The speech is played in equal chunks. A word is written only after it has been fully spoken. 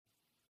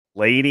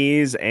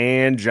Ladies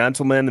and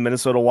gentlemen, the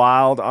Minnesota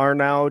Wild are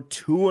now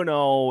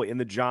 2-0 in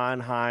the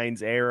John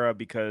Hines era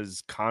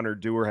because Connor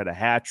Dewar had a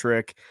hat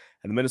trick,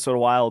 and the Minnesota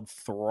Wild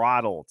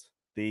throttled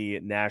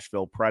the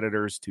Nashville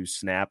Predators to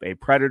snap a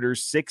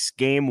Predators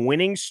 6-game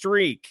winning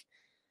streak.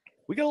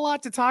 We got a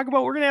lot to talk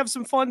about. We're going to have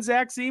some fun.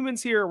 Zach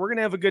Siemens here. We're going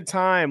to have a good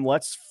time.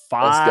 Let's go.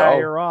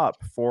 fire up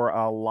for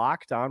a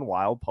Locked On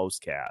Wild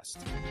postcast.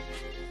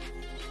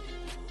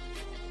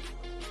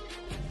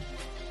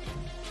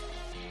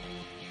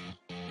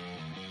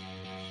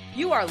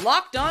 You are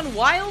Locked On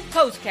Wild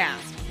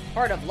Postcast,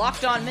 part of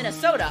Locked On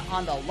Minnesota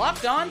on the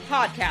Locked On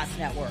Podcast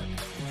Network.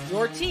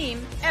 Your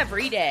team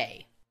every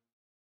day.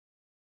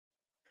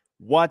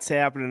 What's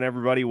happening,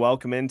 everybody?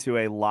 Welcome into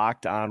a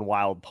Locked On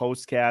Wild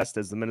postcast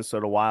as the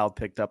Minnesota Wild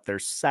picked up their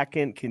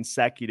second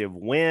consecutive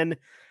win.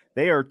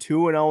 They are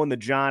 2-0 in the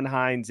John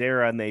Hines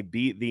era, and they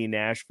beat the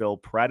Nashville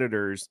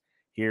Predators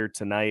here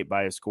tonight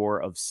by a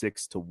score of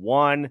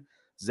 6-1.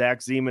 Zach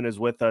Zeman is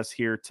with us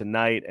here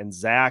tonight. And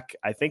Zach,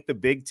 I think the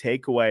big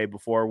takeaway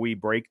before we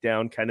break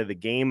down kind of the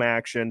game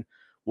action,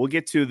 we'll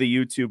get to the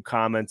YouTube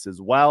comments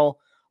as well.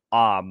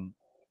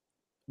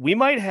 We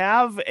might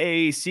have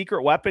a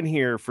secret weapon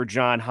here for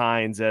John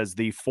Hines as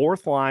the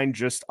fourth line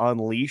just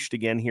unleashed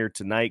again here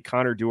tonight.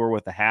 Connor Dewar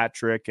with a hat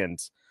trick and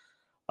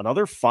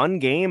another fun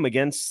game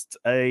against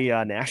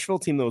a Nashville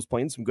team that was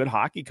playing some good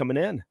hockey coming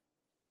in.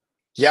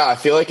 Yeah, I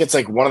feel like it's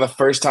like one of the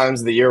first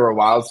times of the year where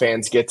Wild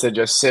fans get to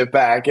just sit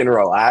back and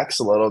relax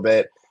a little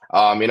bit.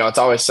 It's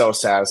always so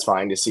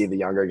satisfying to see the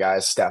younger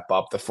guys step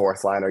up, the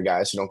fourth liner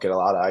guys who don't get a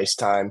lot of ice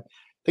time.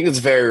 I think it's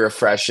very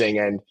refreshing.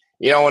 And,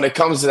 when it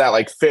comes to that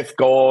like fifth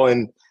goal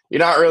and you're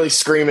not really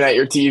screaming at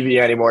your TV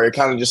anymore, you're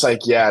kind of just like,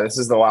 yeah, this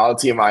is the Wild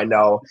team I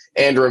know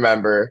and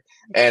remember.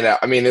 And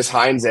this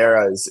Hines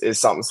era is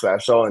something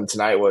special. And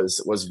tonight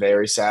was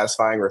very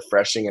satisfying,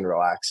 refreshing, and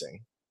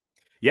relaxing.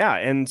 Yeah,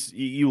 and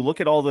you look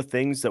at all the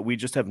things that we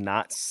just have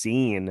not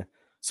seen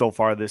so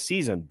far this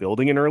season.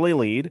 Building an early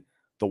lead.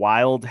 The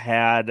Wild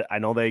I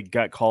know they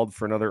got called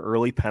for another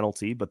early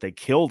penalty, but they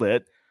killed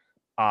it.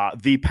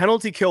 The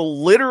penalty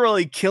kill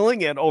literally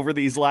killing it over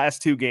these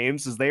last two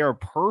games as they are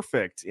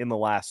perfect in the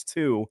last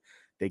two.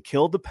 They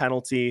killed the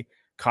penalty.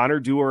 Connor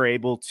Dewar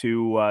able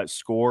to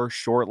score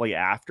shortly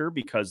after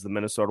because the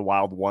Minnesota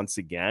Wild once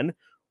again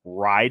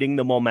riding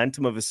the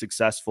momentum of a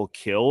successful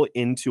kill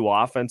into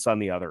offense on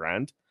the other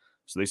end.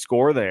 So they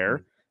score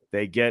there.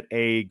 They get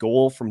a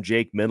goal from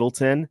Jake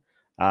Middleton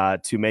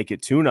to make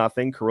it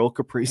 2-0. Kirill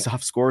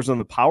Kaprizov scores on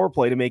the power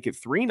play to make it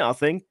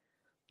 3-0.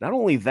 Not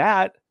only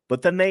that,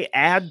 but then they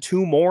add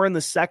two more in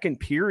the second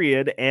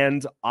period.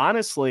 And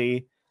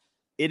honestly,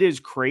 it is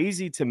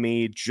crazy to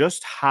me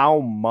just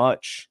how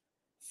much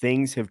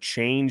things have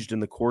changed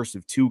in the course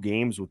of two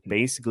games with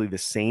basically the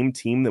same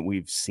team that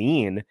we've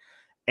seen.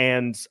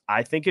 And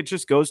I think it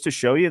just goes to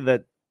show you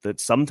that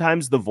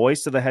sometimes the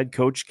voice of the head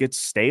coach gets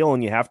stale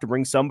and you have to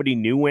bring somebody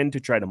new in to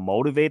try to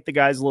motivate the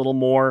guys a little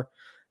more.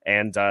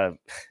 And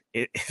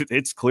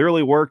it's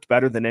clearly worked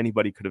better than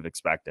anybody could have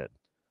expected.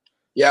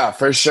 Yeah,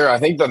 for sure. I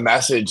think the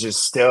message is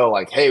still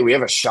like, hey, we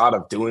have a shot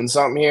of doing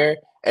something here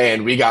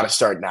and we got to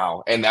start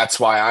now. And that's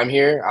why I'm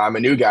here. I'm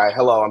a new guy.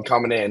 Hello, I'm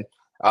coming in.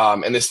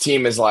 And this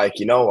team is like,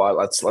 you know what,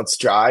 let's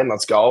try and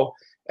let's go.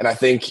 And I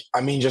think,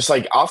 just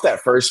like off that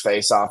first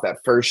face off, that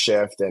first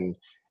shift and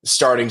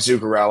starting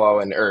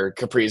Zuccarello or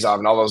Kaprizov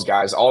and all those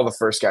guys, all the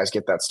first guys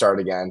get that start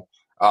again.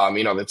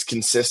 That's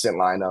consistent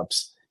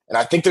lineups. And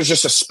I think there's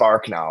just a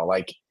spark now.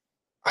 Like,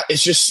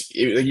 it's just,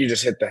 you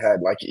just hit the head.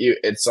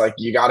 It's like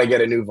you got to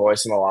get a new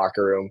voice in the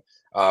locker room.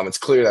 It's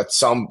clear that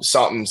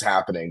something's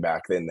happening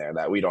back in there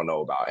that we don't know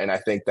about. And I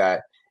think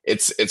that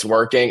it's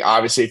working.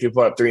 Obviously, if you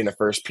put up 3 in the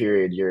first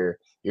period, you're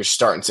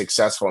starting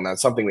successful. And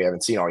that's something we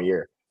haven't seen all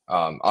year,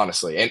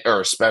 honestly,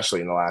 or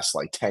especially in the last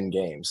 10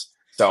 games.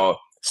 So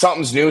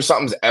something's new,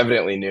 something's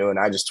evidently new. And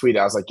I just tweeted,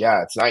 I was like,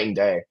 yeah, it's night and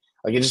day.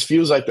 Like, it just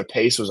feels like the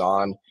pace was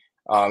on.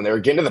 They were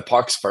getting to the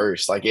pucks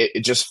first. Like,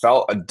 it just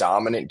felt a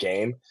dominant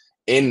game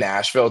in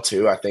Nashville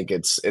too. I think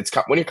it's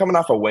when you're coming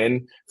off a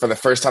win for the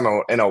first time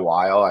in a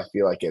while, I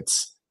feel like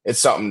it's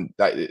something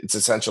that it's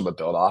essential to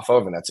build off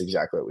of. And that's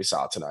exactly what we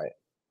saw tonight.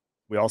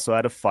 We also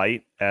had a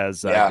fight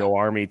as Go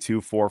Army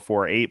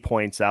 2448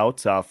 points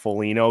out.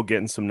 Foligno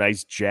getting some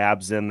nice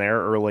jabs in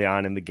there early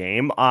on in the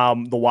game.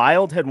 The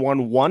Wild had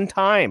won one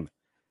time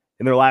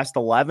in their last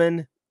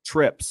 11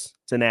 trips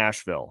to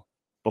Nashville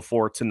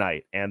before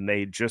tonight. And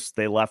they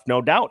left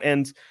no doubt.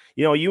 And,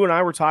 you and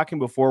I were talking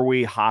before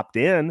we hopped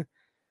in.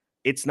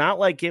 It's not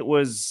like it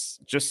was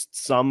just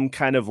some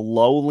kind of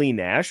lowly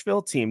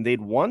Nashville team.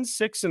 They'd won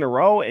 6 in a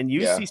row. And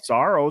UC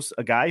Saros,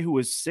 a guy who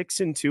was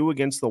 6-2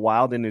 against the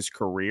Wild in his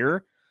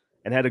career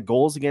and had a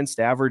goals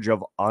against average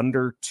of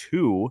under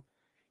 2,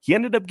 he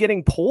ended up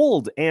getting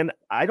pulled. And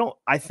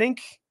I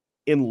think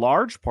in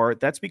large part,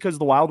 that's because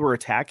the Wild were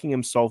attacking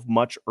him so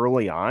much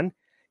early on.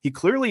 He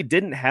clearly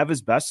didn't have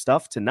his best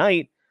stuff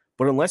tonight,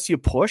 but unless you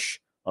push,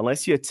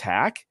 unless you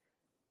attack,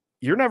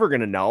 you're never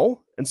going to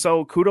know. And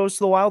so kudos to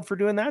the Wild for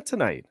doing that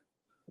tonight.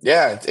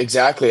 Yeah,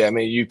 exactly.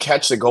 You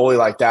catch the goalie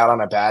like that on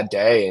a bad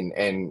day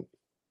and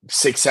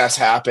success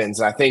happens.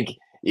 And I think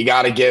you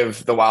got to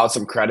give the Wild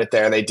some credit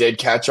there. They did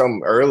catch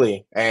them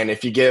early. And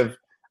if you give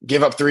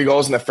up 3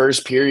 goals in the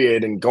first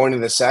period and going to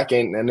the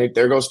second, and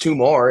there goes 2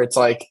 more, it's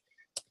like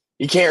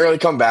you can't really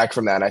come back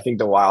from that. And I think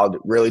the Wild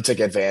really took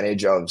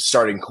advantage of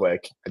starting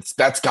quick.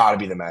 That's got to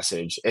be the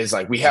message, is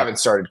like, we haven't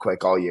started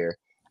quick all year.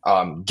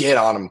 Get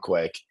on them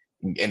quick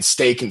and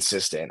stay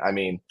consistent. I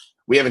mean,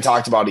 we haven't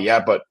talked about it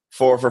yet, but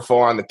 4 for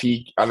 4 on the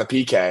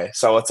PK.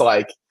 So it's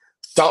like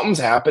something's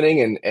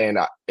happening, and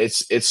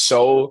it's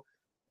so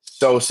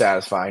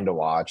satisfying to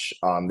watch.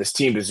 This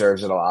team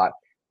deserves it a lot.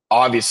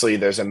 Obviously,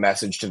 there's a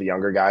message to the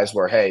younger guys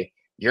where, hey,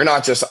 you're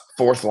not just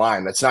fourth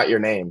line. That's not your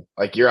name.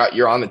 Like,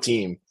 you're on the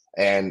team,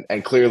 and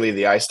clearly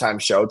the ice time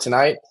showed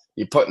tonight.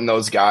 You putting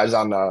those guys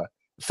on the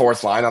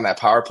fourth line on that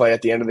power play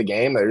at the end of the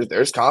game,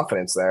 there's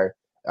confidence there.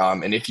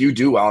 And if you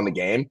do well in the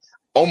game,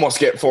 almost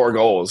get 4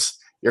 goals,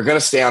 you're going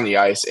to stay on the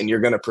ice and you're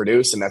going to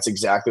produce. And that's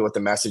exactly what the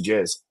message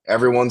is.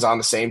 Everyone's on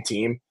the same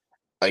team.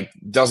 Like,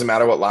 doesn't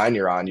matter what line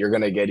you're on, you're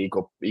going to get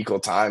equal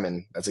time.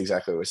 And that's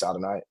exactly what we saw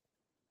tonight.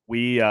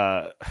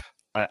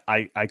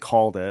 I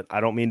called it. I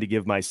don't mean to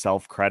give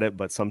myself credit,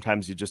 but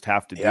sometimes you just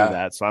have to do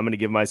that. So I'm going to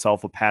give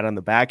myself a pat on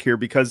the back here,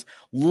 because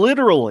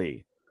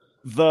literally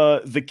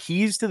the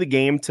keys to the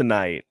game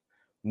tonight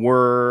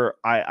were,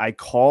 I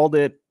called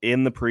it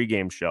in the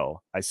pregame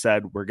show. I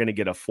said, we're going to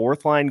get a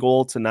fourth line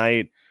goal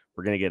tonight.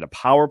 We're going to get a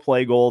power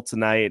play goal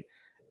tonight.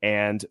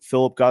 And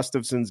Philip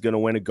Gustafson's going to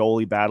win a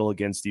goalie battle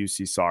against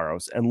UC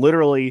Saros. And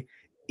literally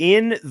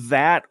in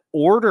that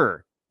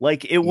order,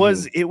 like it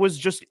was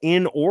just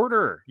in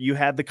order. You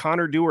had the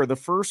Connor Dewar, the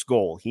first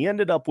goal. He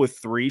ended up with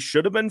 3,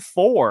 should have been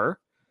 4.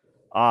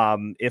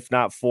 If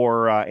not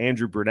for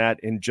Andrew Brunette,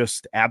 and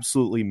just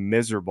absolutely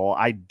miserable.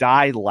 I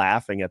died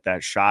laughing at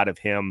that shot of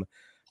him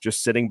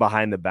just sitting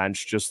behind the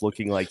bench, just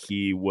looking like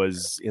he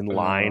was in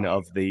line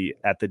at the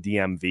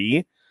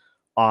DMV.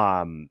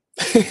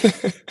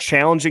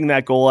 Challenging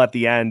that goal at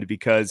the end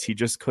because he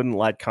just couldn't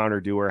let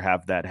Connor Dewar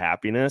have that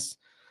happiness,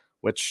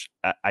 which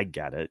I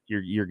get it.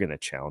 You're going to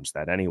challenge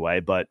that anyway,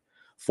 but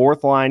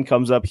fourth line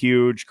comes up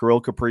huge.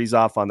 Kirill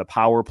Kaprizov on the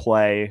power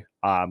play.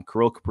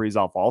 Kirill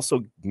Kaprizov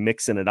also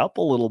mixing it up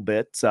a little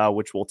bit,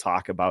 which we'll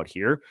talk about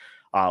here.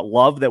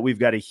 Love that we've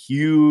got a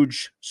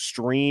huge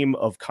stream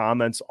of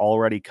comments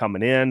already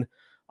coming in.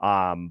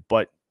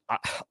 But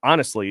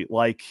honestly,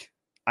 like,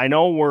 I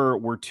know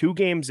we're 2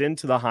 games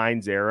into the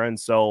Hines era, and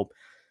so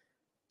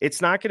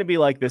it's not going to be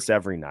like this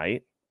every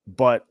night,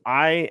 but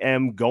I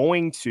am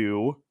going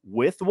to,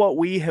 with what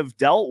we have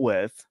dealt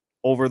with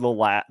over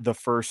the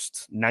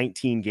first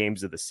 19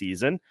 games of the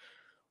season,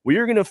 we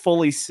are going to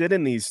fully sit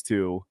in these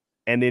 2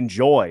 and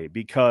enjoy,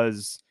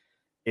 because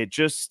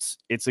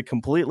it's a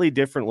completely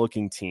different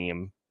looking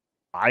team.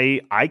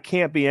 I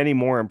can't be any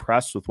more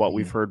impressed with what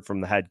we've heard from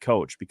the head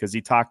coach, because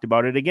he talked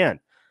about it again,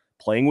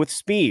 playing with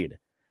speed,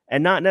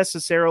 and not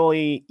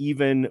necessarily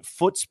even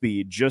foot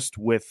speed, just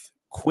with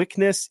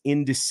quickness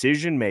in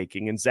decision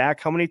making. And Zach,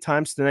 how many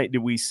times tonight did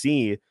we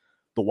see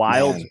the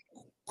Wild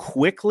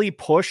quickly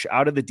push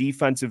out of the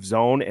defensive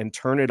zone and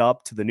turn it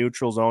up to the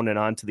neutral zone and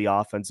onto the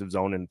offensive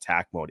zone in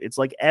attack mode? It's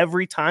like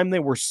every time they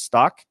were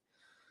stuck,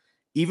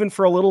 even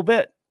for a little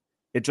bit,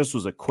 it just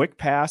was a quick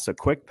pass, a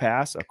quick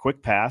pass, a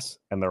quick pass,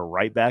 and they're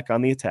right back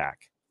on the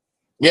attack.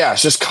 Yeah,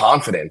 it's just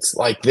confidence.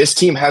 Like, this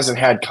team hasn't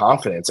had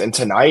confidence. And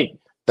tonight,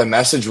 the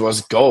message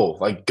was go.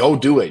 Like, go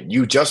do it.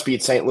 You just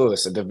beat St.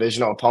 Louis, a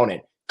divisional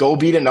opponent. Go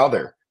beat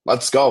another.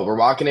 Let's go. We're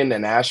walking into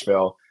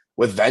Nashville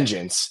with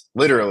vengeance,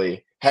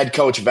 literally. Head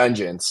coach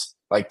vengeance.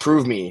 Like,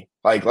 prove me.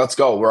 Like, let's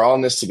go. We're all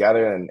in this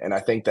together. And I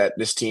think that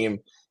this team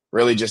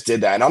really just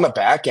did that. And on the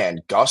back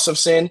end,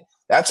 Gustafson,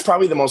 that's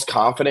probably the most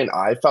confident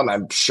I felt, and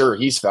I'm sure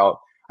he's felt.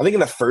 I think in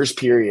the first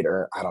period,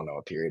 or I don't know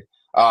what period,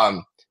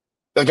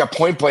 like a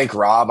point-blank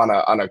rob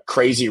on a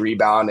crazy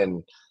rebound.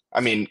 And,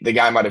 I mean, the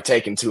guy might have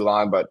taken too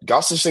long, but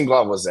Gustafson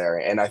glove was there.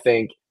 And I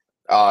think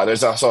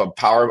there's also a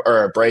power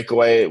or a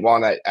breakaway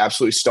one that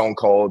absolutely stone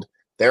cold.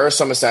 There are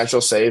some essential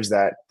saves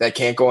that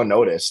can't go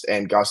unnoticed.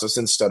 And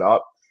Gustafson stood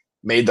up,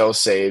 made those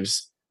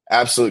saves.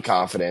 Absolute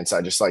confidence.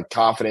 I just like,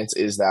 confidence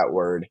is that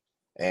word.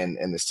 And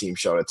this team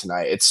showed it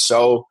tonight. It's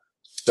so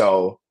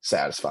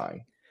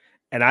satisfying.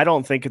 And I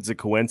don't think it's a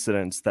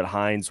coincidence that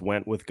Hines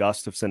went with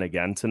Gustafson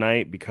again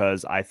tonight,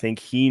 because I think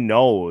he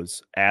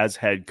knows, as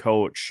head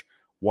coach,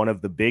 one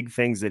of the big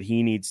things that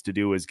he needs to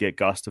do is get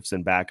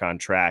Gustafson back on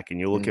track. And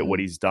you look at what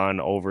he's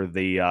done over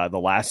the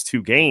last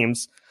 2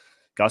 games.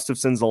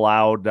 Gustafson's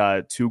allowed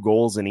 2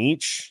 goals in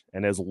each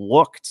and has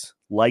looked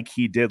like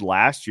he did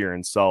last year.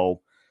 And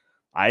so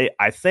I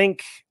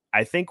think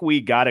we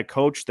got a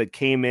coach that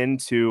came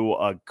into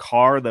a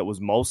car that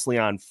was mostly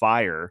on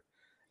fire,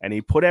 and he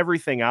put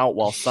everything out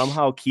while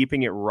somehow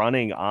keeping it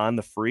running on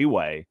the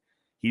freeway.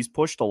 He's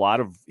pushed a lot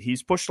of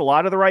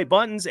the right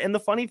buttons. And the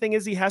funny thing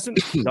is, he hasn't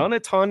done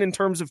a ton in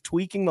terms of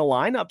tweaking the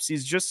lineups.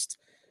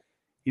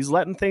 He's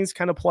letting things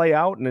kind of play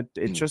out, and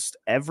it just,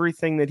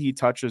 everything that he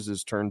touches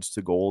is turned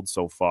to gold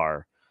so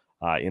far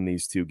in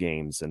these 2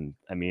 games. And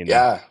I mean,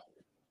 yeah,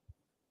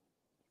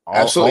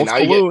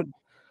 absolutely.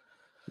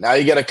 Now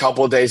you get a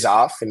couple of days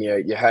off and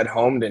you head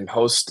home and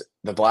host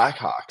the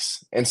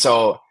Blackhawks. And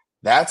so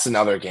that's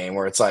another game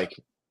where it's like,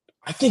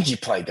 I think you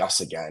play Gus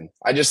again.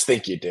 I just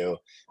think you do.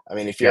 I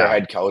mean, if you're a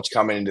head coach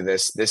coming into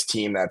this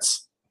team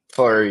that's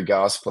Fleury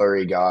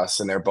Gus,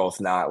 and they're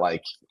both not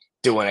like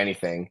doing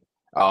anything.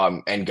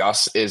 And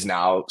Gus is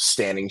now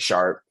standing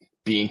sharp,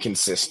 being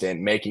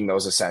consistent, making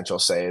those essential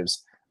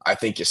saves. I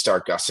think you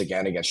start Gus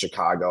again against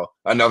Chicago,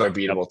 another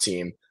beatable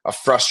team, a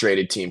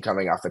frustrated team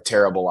coming off a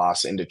terrible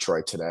loss in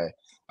Detroit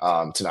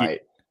tonight.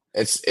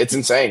 It's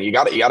insane. You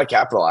got to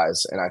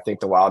capitalize, and I think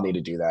the Wild need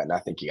to do that. And I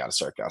think you got to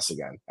start Gus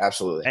again.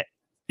 Absolutely.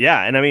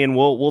 Yeah, and I mean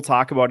we'll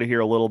talk about it here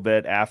a little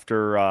bit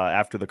after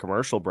the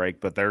commercial break,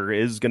 but there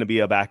is going to be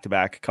a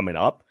back-to-back coming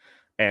up,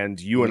 and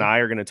you and I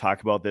are going to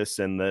talk about this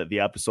in the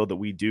episode that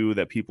we do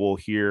that people will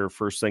hear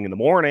first thing in the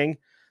morning,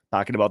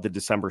 talking about the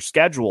December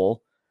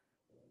schedule.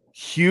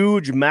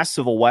 Huge mess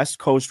of a West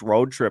Coast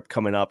road trip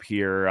coming up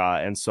here,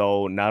 and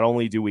so not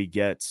only do we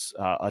get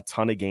a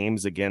ton of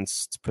games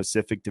against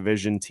Pacific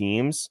Division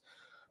teams,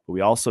 but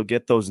we also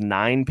get those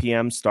 9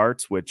 p.m.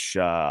 starts, which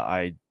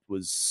I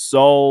was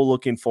so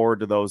looking forward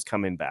to those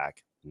coming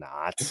back.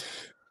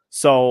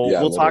 So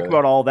we'll talk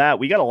about all that.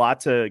 We got a lot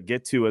to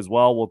get to as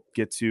well. We'll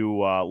get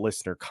to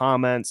listener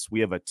comments. We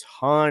have a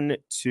ton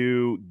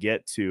to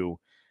get to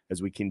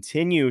as we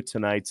continue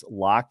tonight's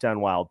Locked On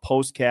Wild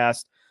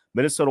postcast.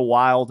 Minnesota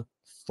Wild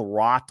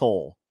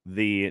throttle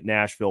the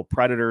Nashville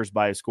Predators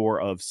by a score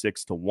of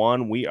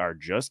 6-1. We are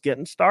just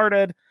getting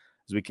started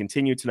as we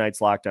continue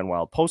tonight's Locked On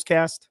Wild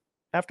postcast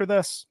after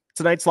this.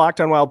 Tonight's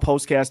Locked On Wild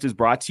postcast is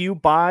brought to you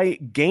by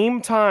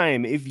Game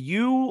Time. If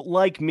you,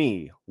 like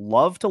me,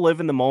 love to live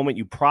in the moment,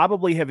 you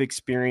probably have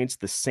experienced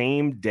the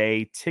same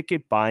day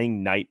ticket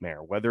buying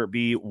nightmare, whether it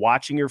be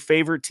watching your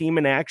favorite team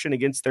in action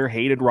against their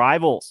hated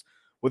rivals,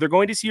 whether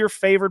going to see your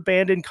favorite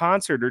band in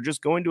concert, or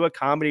just going to a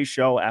comedy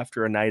show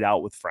after a night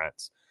out with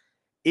friends.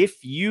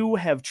 If you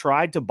have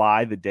tried to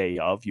buy the day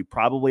of, you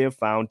probably have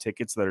found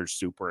tickets that are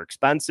super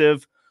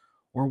expensive.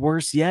 Or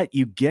worse yet,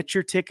 you get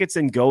your tickets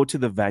and go to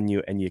the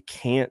venue and you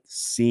can't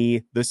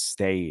see the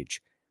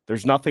stage.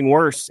 There's nothing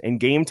worse, and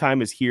Game Time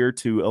is here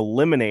to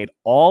eliminate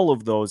all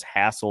of those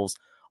hassles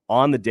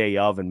on the day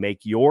of and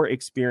make your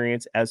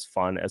experience as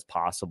fun as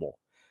possible.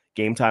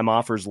 Game Time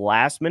offers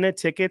last-minute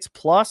tickets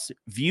plus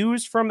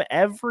views from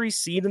every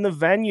seat in the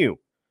venue.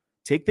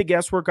 Take the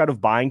guesswork out of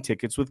buying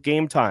tickets with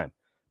Game Time.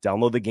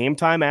 Download the Game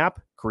Time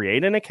app,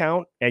 create an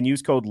account, and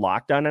use code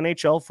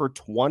LOCKEDONNHL for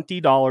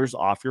 $20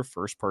 off your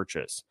first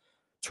purchase.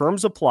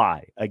 Terms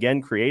apply.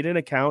 Again, create an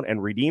account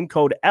and redeem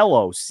code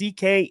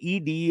LOCKEDONNHL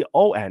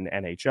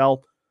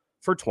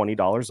for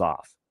 $20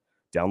 off.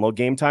 Download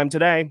Game Time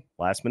today.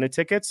 Last minute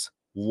tickets,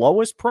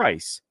 lowest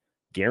price,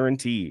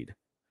 guaranteed.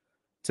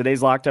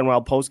 Today's Locked On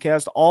Wild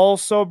postcast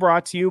also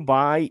brought to you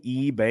by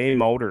eBay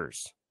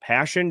Motors.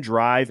 Passion,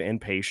 drive, and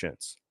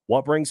patience.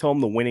 What brings home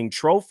the winning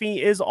trophy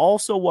is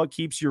also what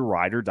keeps your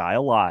ride or die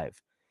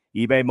alive.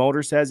 eBay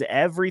Motors has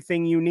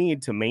everything you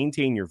need to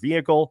maintain your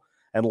vehicle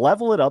and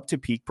level it up to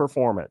peak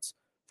performance.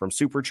 From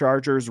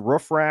superchargers,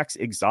 roof racks,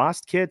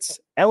 exhaust kits,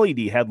 LED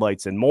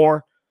headlights, and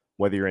more,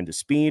 whether you're into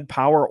speed,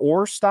 power,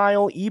 or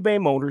style, eBay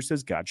Motors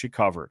has got you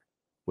covered.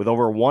 With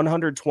over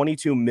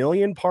 122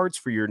 million parts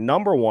for your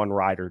number one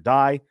ride or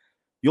die,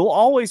 you'll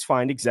always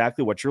find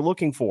exactly what you're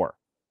looking for.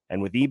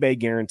 And with eBay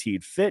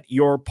Guaranteed Fit,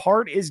 your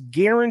part is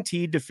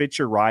guaranteed to fit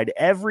your ride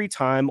every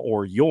time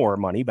or your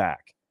money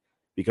back.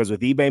 Because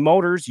with eBay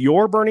Motors,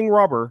 you're burning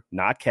rubber,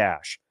 not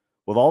cash.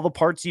 With all the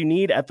parts you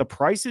need at the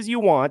prices you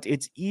want,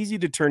 it's easy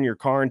to turn your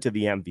car into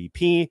the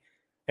MVP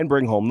and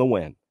bring home the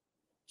win.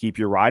 Keep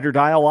your ride or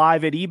die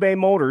alive at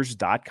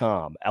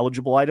ebaymotors.com.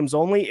 Eligible items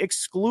only.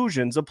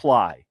 Exclusions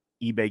apply.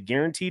 eBay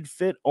Guaranteed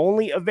Fit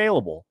only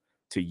available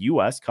to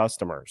U.S.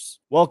 customers.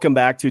 Welcome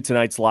back to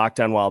tonight's Locked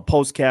On Wild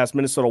postcast.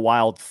 Minnesota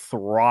Wild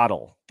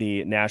throttle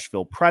the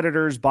Nashville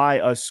Predators by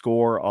a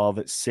score of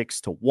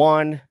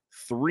 6-1.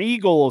 3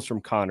 goals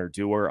from Connor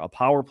Dewar, a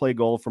power play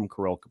goal from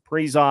Kirill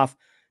Kaprizov,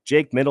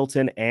 Jake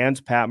Middleton,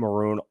 and Pat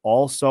Maroon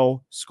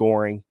also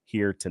scoring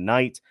here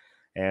tonight.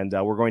 And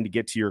we're going to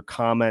get to your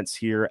comments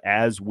here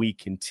as we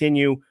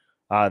continue.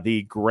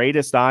 The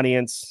greatest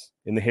audience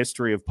in the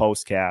history of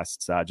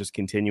postcasts, just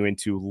continuing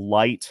to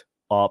light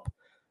up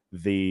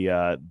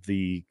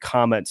the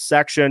comment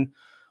section.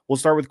 We'll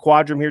start with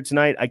Quadrum here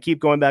tonight. I keep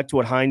going back to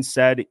what Hines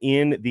said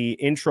in the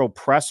intro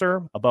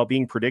presser about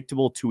being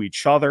predictable to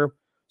each other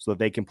so that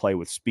they can play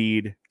with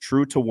speed,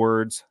 true to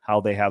words,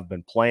 how they have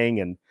been playing.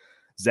 And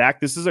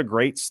Zach, this is a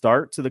great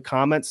start to the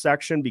comment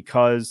section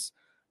because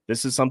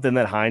this is something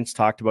that Hines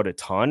talked about a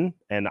ton.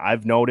 And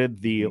I've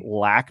noted the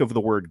lack of the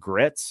word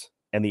grit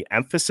and the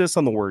emphasis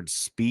on the word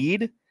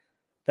speed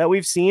that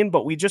we've seen.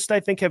 But we just, I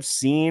think, have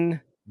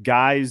seen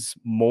guys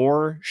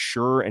more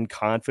sure and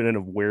confident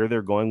of where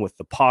they're going with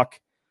the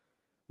puck.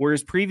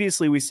 Whereas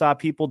previously we saw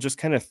people just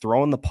kind of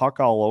throwing the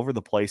puck all over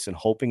the place and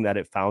hoping that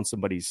it found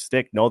somebody's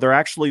stick. No, they're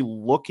actually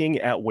looking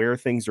at where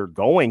things are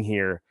going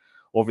here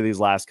over these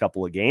last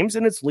couple of games,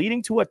 and it's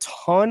leading to a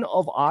ton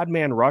of odd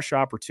man rush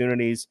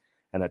opportunities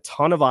and a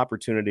ton of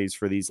opportunities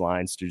for these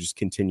lines to just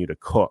continue to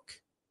cook.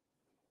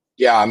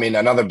 Yeah, I mean,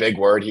 another big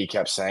word he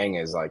kept saying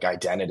is like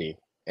identity.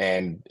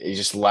 And he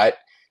just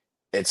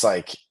it's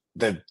like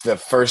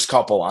the first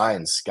couple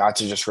lines got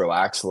to just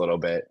relax a little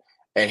bit.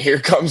 And here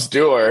comes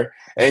Dewar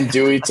and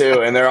Dewey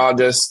too. And they're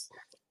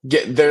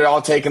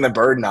all taking the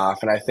burden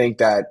off. And I think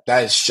that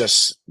is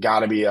just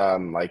gotta be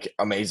like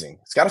amazing.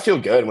 It's gotta feel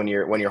good when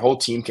your whole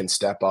team can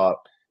step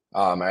up.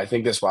 And I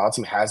think this Wild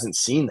team hasn't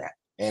seen that.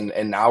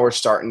 And now we're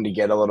starting to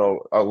get a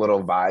little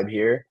vibe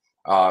here.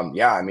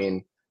 Yeah, I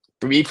mean,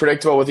 be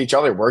predictable with each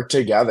other, work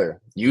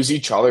together, use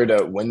each other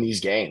to win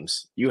these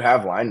games. You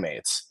have line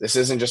mates. This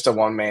isn't just a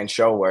one-man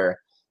show where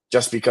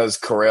just because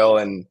Kirill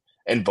and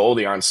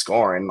Boldy aren't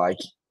scoring, like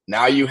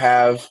now you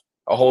have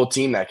a whole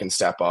team that can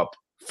step up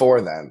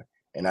for them.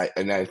 And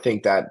I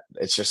think that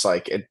it's just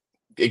like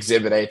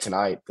Exhibit A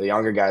tonight. The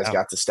younger guys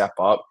got to step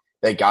up.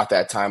 They got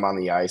that time on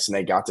the ice and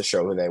they got to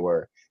show who they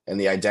were. And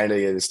the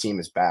identity of this team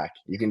is back.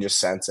 You can just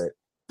sense it.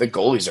 The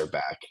goalies are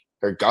back.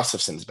 Or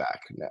Gustafson's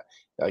back.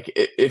 Like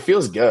it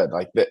feels good.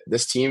 Like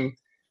this team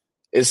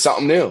is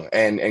something new,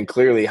 and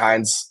clearly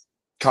Hines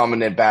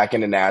coming back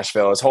into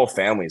Nashville. His whole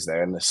family's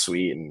there in the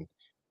suite, and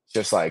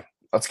just like,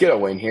 let's get a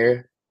win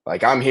here.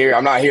 Like I'm here.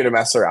 I'm not here to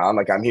mess around.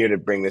 Like I'm here to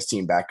bring this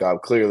team back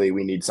up. Clearly,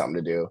 we need something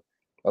to do.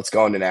 Let's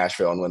go into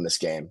Nashville and win this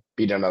game.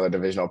 Beat another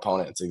divisional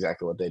opponent. It's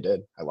exactly what they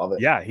did. I love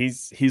it. Yeah,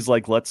 he's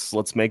like,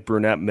 let's make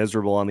Brunette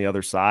miserable on the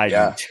other side.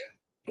 Yeah,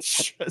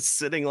 just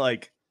sitting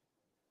like.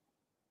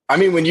 I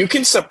mean, when you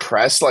can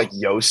suppress like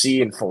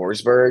Yossi and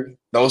Forsberg,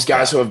 those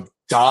guys who have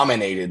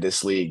dominated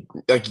this league,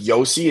 like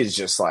Yossi is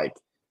just like,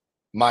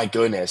 my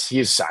goodness, he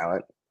is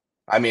silent.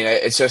 I mean,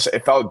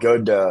 it felt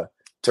good to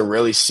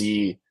really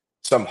see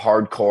some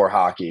hardcore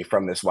hockey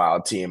from this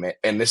Wild team,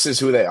 and this is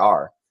who they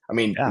are. I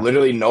mean,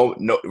 literally, no,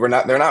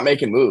 they're not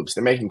making moves;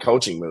 they're making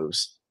coaching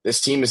moves.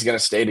 This team is going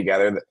to stay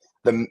together.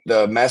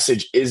 The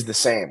message is the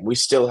same. We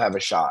still have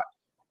a shot,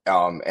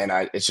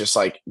 it's just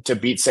like to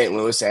beat St.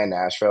 Louis and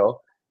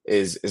Nashville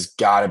is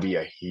got to be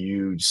a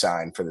huge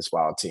sign for this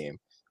Wild team.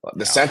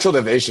 The Central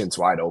Division's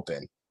wide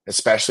open,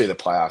 especially the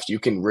playoffs. You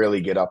can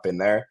really get up in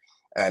there,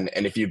 and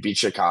if you beat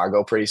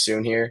Chicago pretty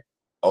soon here,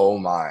 oh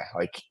my!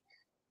 Like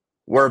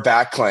we're a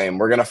back claim.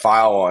 We're gonna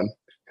file one.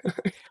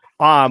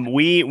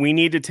 We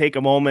need to take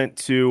a moment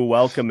to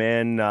welcome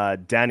in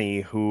Denny,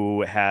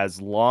 who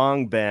has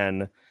long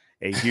been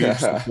a huge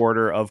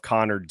supporter of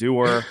Connor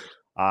Dewar.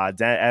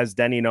 As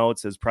Denny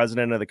notes, as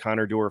president of the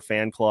Connor Dewar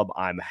fan club,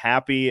 I'm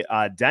happy.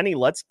 Denny,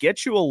 let's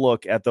get you a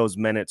look at those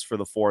minutes for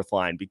the fourth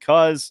line,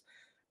 because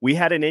we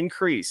had an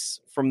increase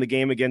from the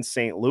game against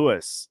St.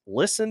 Louis.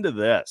 Listen to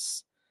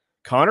this.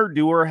 Connor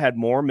Dewar had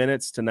more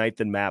minutes tonight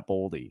than Matt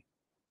Boldy.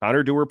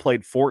 Connor Dewar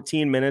played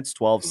 14 minutes,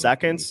 12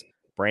 seconds.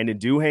 Brandon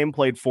Duhaime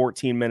played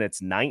 14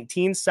 minutes,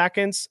 19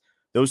 seconds.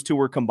 Those two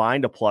were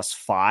combined a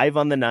 +5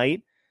 on the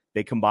night.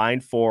 They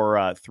combined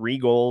for 3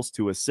 goals,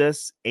 2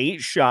 assists, 8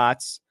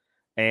 shots,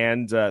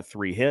 and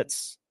 3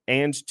 hits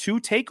and 2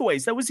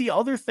 takeaways. That was the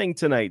other thing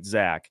tonight,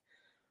 Zach.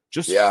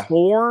 Just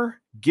 4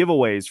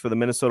 giveaways for the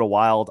Minnesota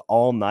Wild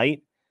all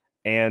night.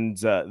 And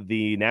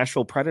the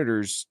Nashville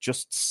Predators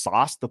just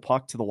sauced the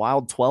puck to the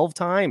Wild 12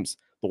 times.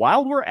 The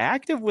Wild were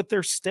active with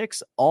their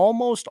sticks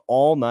almost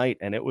all night,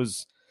 and it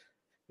was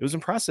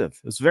impressive.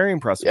 It was very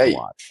impressive to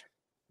watch.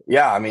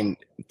 Yeah, I mean,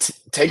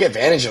 take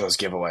advantage of those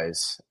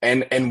giveaways.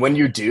 And when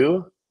you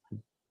do,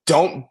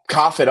 don't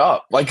cough it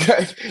up. Like,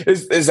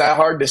 is that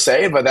hard to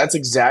say? But that's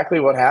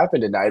exactly what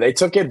happened tonight. They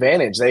took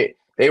advantage.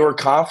 They were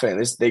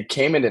confident. They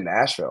came into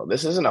Nashville.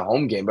 This isn't a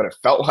home game, but it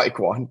felt like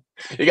one.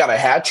 You got a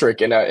hat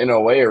trick in a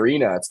away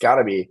arena. It's got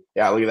to be.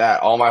 Yeah, look at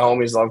that. All my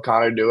homies love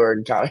Connor Dewar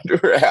and Connor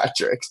Dewar hat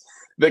tricks.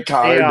 The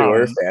Connor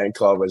Dewar fan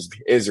club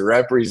is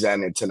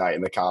represented tonight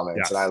in the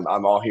comments, and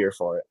I'm all here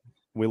for it.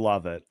 We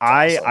love it.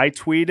 I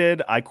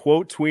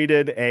quote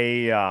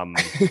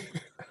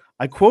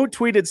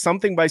tweeted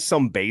something by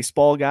some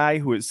baseball guy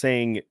who was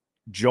saying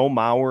Joe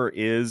Mauer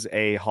is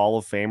a Hall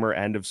of Famer,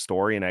 end of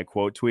story. And I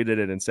quote tweeted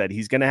it and said,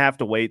 he's going to have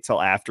to wait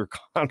till after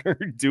Connor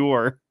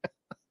Dewar.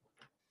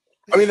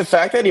 I mean, the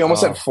fact that he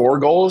almost had 4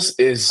 goals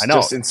is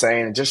just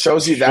insane. It just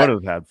shows you that. Should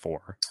have had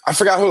 4. I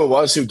forgot who it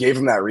was who gave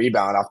him that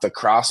rebound off the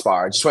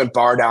crossbar. It just went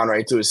bar down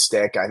right to his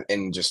stick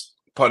and just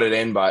put it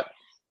in. But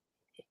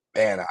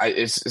man,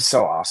 it's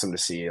so awesome to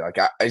see. Like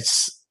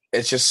it's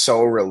just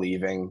so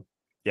relieving.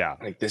 Yeah,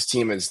 like this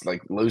team is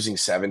like losing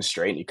 7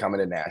 straight, and you come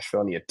into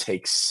Nashville and you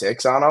take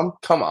 6 on them.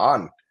 Come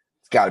on,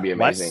 it's got to be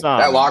amazing.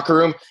 That locker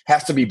room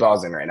has to be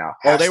buzzing right now.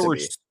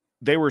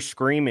 They were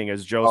screaming,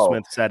 as Joe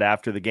Smith said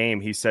after the game.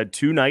 He said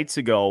 2 nights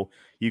ago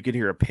you could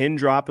hear a pin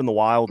drop in the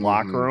Wild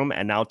locker room,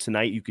 and now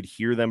tonight you could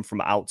hear them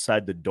from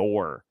outside the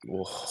door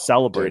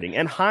celebrating. Dude.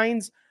 And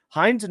Hines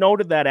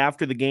noted that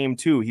after the game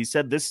too. He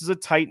said this is a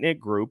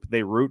tight-knit group.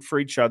 They root for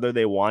each other.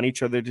 They want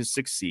each other to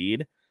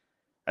succeed.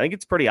 I think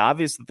it's pretty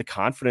obvious that the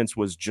confidence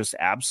was just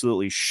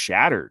absolutely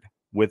shattered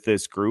with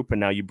this group. And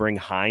now you bring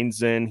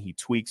Hines in. He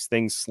tweaks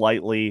things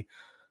slightly.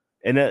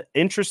 And an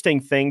interesting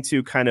thing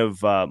to kind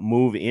of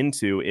move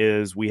into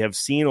is we have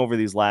seen over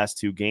these last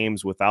 2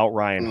 games without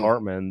Ryan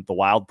Hartman, the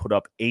Wild put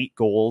up 8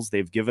 goals.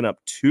 They've given up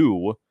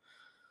 2.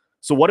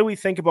 So what do we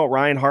think about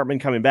Ryan Hartman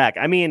coming back?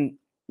 I mean,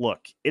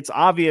 look, it's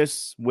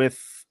obvious with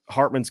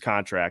Hartman's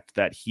contract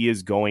that he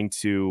is going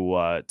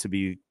to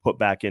be put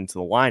back into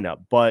the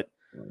lineup. But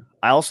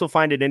I also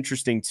find it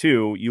interesting,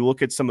 too. You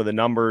look at some of the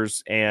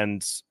numbers,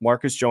 and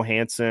Marcus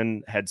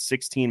Johansson had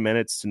 16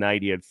 minutes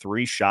tonight. He had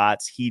 3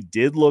 shots. He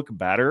did look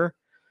better,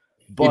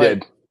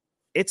 but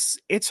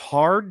it's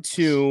hard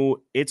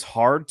to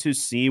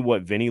see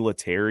what Vinny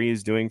Lettieri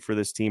is doing for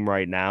this team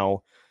right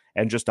now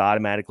and just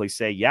automatically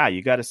say, yeah,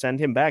 you got to send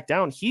him back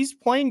down. He's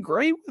playing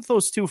great with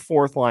those 2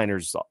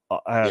 fourth-liners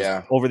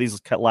over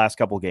these last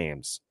couple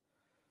games.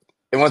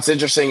 And what's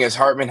interesting is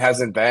Hartman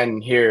hasn't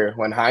been here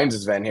when Hines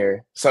has been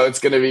here. So it's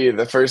going to be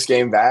the first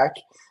game back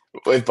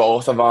with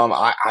both of them.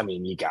 I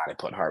mean, you got to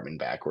put Hartman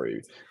back where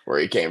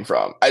he came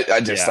from.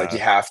 I just like, you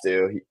have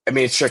to. I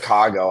mean, it's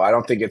Chicago. I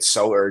don't think it's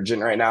so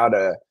urgent right now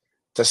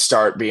to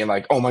start being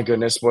like, oh my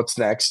goodness, what's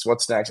next?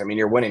 I mean,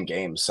 you're winning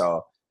games.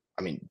 So,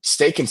 I mean,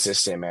 stay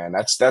consistent, man.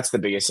 That's the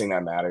biggest thing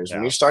that matters.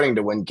 When you're starting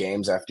to win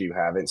games after you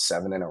haven't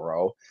 7 in a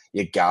row,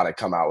 you got to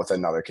come out with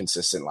another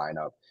consistent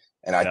lineup.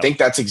 And I think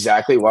that's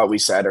exactly what we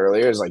said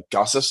earlier is like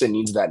Gustafsson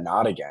needs that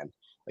nod again.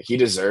 Like he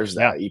deserves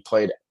that. He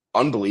played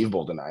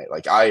unbelievable tonight.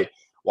 Like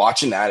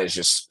watching that is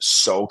just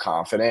so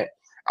confident.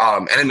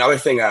 And another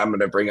thing I'm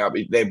going to bring up,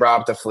 they brought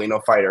up the Foligno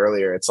fight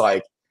earlier. It's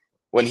like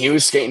when he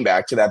was skating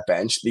back to that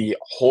bench, the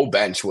whole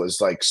bench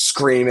was like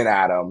screaming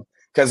at him.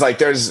 Cause like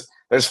there's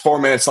 4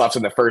 minutes left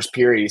in the first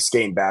period. He's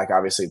skating back.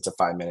 Obviously it's a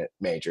 5-minute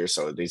major,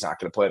 so he's not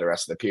going to play the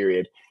rest of the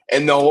period.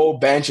 And the whole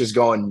bench is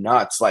going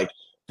nuts. Like,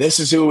 this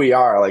is who we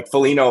are. Like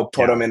Foligno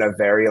put him in a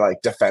very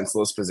like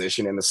defenseless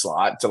position in the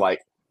slot to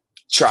like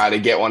try to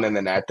get one in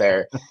the net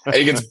there. And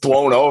he gets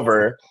blown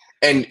over.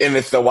 And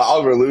if the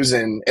Wild were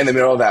losing in the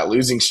middle of that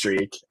losing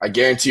streak, I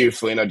guarantee you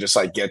Foligno just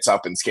like gets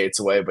up and skates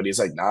away. But he's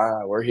like,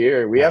 nah, we're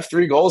here. We have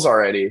 3 goals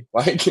already.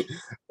 Like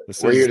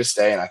we're here to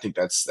stay. And I think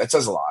that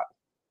says a lot.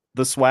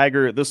 The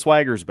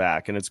swagger's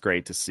back, and it's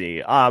great to see.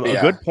 A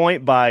good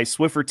point by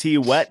Swiffer T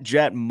Wet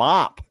Jet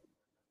Mop.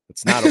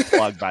 It's not a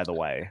plug, by the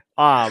way.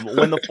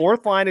 When the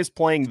fourth line is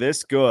playing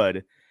this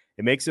good,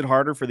 it makes it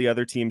harder for the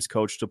other team's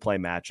coach to play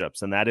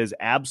matchups. And that is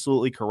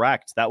absolutely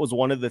correct. That was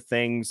one of the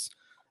things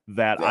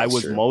that I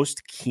was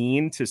most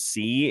keen to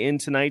see in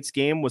tonight's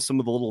game was some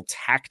of the little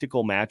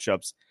tactical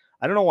matchups.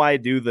 I don't know why I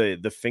do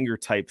the finger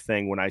type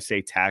thing when I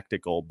say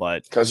tactical,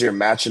 but because you're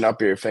matching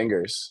up your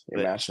fingers,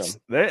 you're matching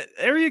them.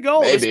 There you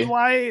go. Maybe.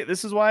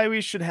 This is why we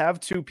should have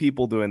 2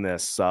 people doing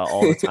this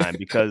all the time,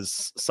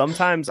 because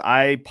sometimes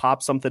I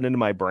pop something into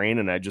my brain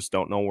and I just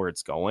don't know where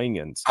it's going.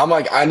 And I'm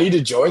like, I need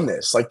to join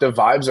this. Like the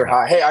vibes are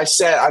high. Hey, I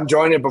said I'm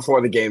joining it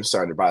before the game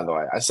started. By the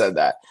way, I said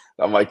that.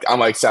 I'm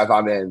like Seth,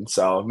 I'm in.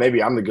 So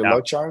maybe I'm the good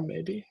luck charm.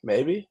 Maybe.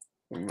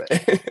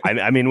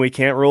 I mean, we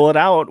can't rule it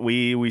out.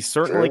 We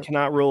certainly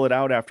cannot rule it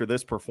out after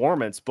this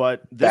performance.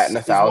 But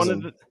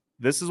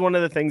this is one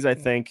of the things I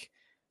think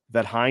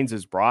that Hines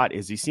has brought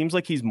is he seems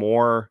like he's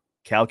more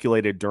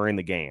calculated during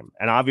the game.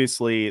 And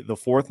obviously, the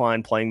fourth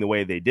line playing the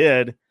way they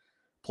did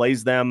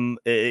plays them.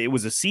 It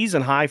was a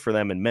season high for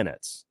them in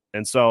minutes,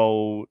 and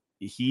so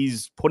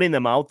he's putting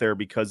them out there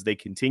because they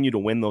continue to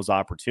win those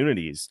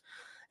opportunities.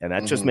 And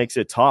that just makes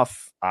it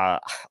tough. I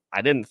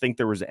didn't think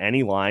there was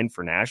any line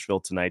for Nashville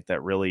tonight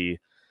that really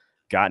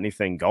got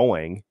anything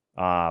going.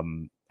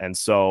 And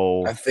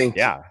so I think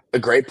the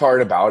great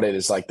part about it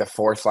is like the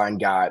fourth line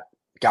got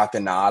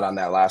the nod on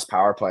that last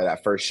power play,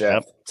 that first shift.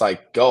 Yep. It's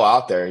like, go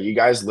out there. You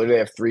guys literally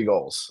have 3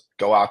 goals.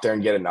 Go out there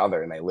and get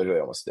another. And they literally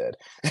almost did.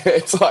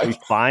 It's like we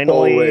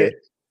finally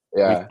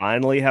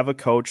have a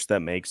coach that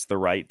makes the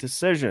right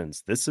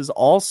decisions. This is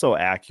also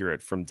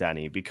accurate from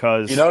Denny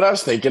because you know what I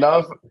was thinking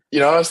of?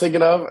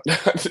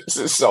 This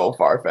is so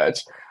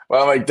far-fetched.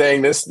 Well, I'm like,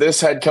 dang,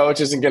 this head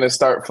coach isn't going to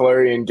start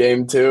Fleury in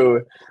game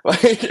 2. Like,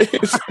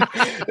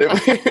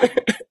 I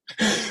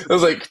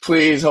was like,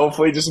 please,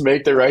 hopefully just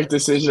make the right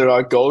decision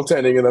about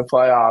goaltending in the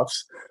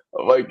playoffs.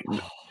 I'm like,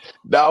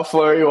 now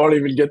Fleury won't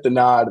even get the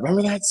nod.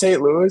 Remember that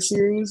St. Louis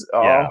series?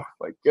 Oh,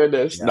 my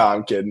goodness. Yeah. No,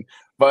 I'm kidding.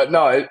 But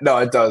no,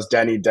 it does.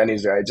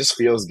 Denny's right. It just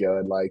feels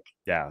good. Like,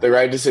 the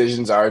right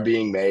decisions are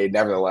being made.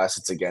 Nevertheless,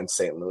 it's against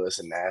St. Louis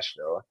and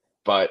Nashville.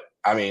 But,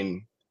 I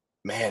mean,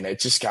 man, it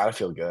just got to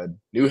feel good.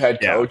 New head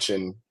coach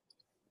and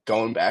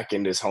going back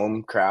into his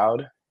former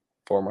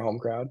home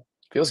crowd.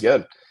 Feels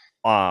good.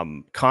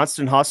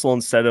 Constant hustle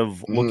instead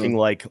of looking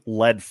like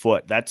lead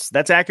foot.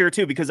 That's accurate,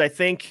 too, because I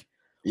think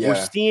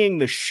we're seeing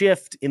the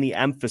shift in the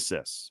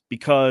emphasis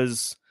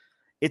because –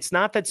 it's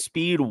not that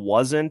speed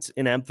wasn't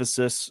an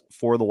emphasis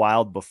for the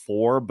Wild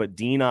before, but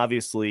Dean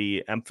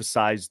obviously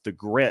emphasized the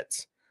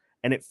grit.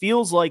 And it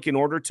feels like in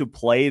order to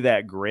play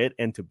that grit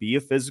and to be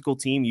a physical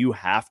team, you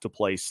have to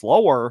play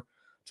slower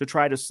to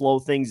try to slow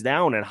things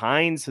down. And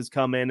Hines has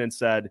come in and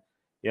said,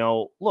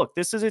 look,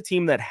 this is a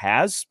team that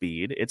has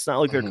speed. It's not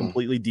like they're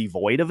completely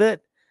devoid of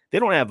it. They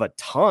don't have a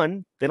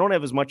ton. They don't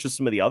have as much as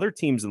some of the other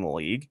teams in the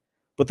league,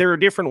 but there are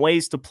different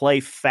ways to play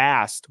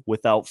fast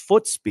without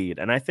foot speed.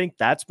 And I think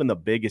that's been the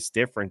biggest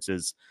difference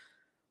is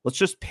let's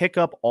just pick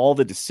up all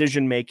the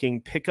decision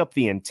making, pick up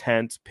the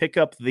intent, pick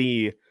up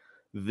the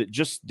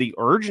just the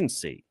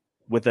urgency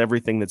with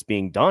everything that's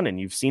being done. And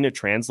you've seen it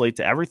translate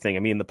to everything. I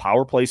mean, the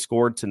power play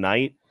scored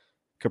tonight.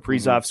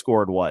 Kaprizov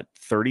scored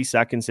 30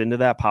 seconds into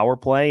that power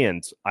play.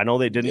 And I know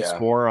they didn't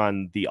score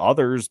on the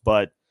others,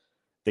 but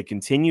they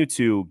continue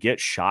to get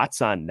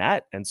shots on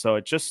net. And so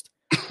it just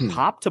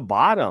top to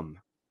bottom,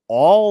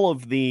 all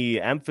of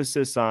the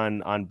emphasis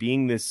on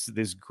being this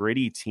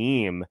gritty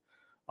team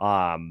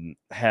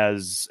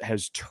has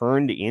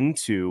turned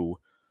into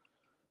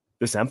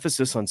this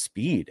emphasis on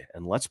speed,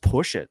 and let's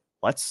push it.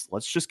 Let's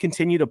just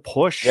continue to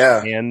push.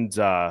 Yeah. And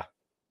the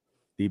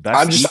best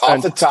I'm just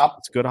defense, off the top.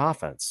 It's good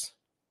offense.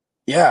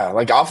 Yeah,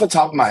 like off the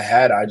top of my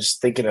head, I just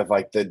thinking of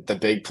like the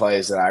big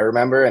plays that I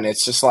remember, and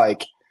it's just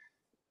like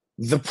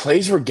the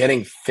plays were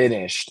getting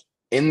finished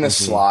in the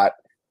slot,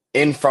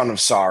 in front of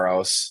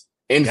Saros,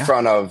 in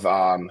front of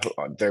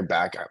their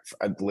back,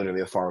 literally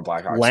a former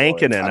Blackhawks.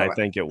 Lankinen, I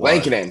think it was.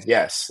 Lankinen,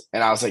 yes.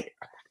 And I was like,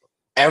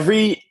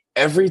 every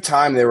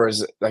time there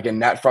was like a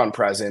net front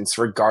presence,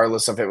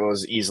 regardless of if it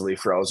was easily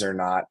frozen or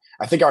not.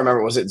 I think I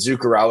remember, was it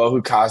Zuccarello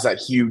who caused that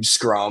huge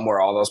scrum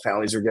where all those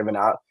penalties were given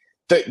out?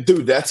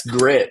 Dude, that's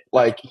grit.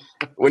 Like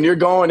when you're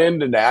going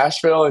into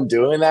Nashville and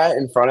doing that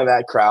in front of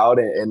that crowd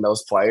and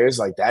those players,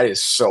 like that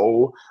is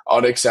so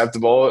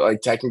unacceptable, like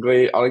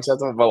technically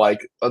unacceptable, but like,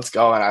 let's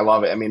go. And I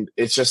love it. I mean,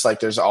 it's just like,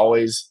 there's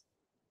always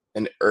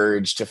an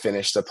urge to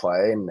finish the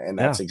play. And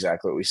that's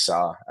exactly what we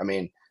saw. I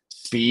mean,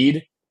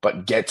 speed,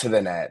 but get to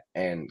the net.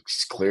 And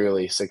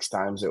clearly 6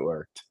 times it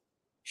worked.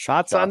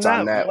 Shots on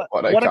net.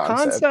 What a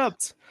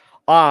concept.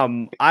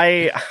 I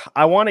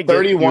want to get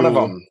 31 of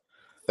them.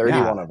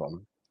 31 of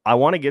them. I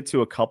want to get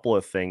to a couple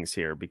of things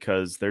here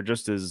because there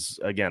just is,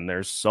 again,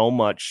 there's so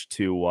much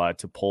to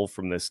pull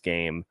from this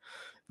game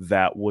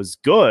that was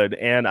good.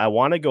 And I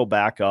want to go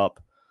back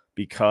up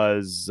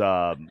because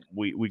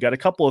we got a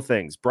couple of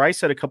things.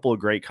 Bryce had a couple of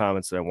great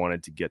comments that I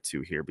wanted to get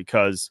to here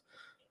because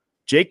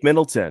Jake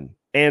Middleton,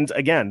 and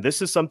again,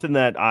 this is something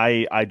that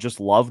I just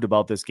loved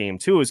about this game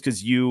too, is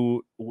because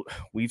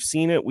we've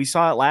seen it. We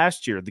saw it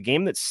last year. The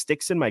game that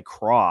sticks in my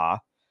craw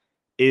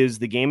is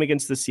the game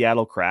against the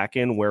Seattle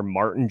Kraken where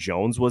Martin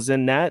Jones was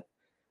in net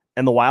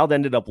and the Wild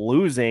ended up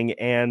losing.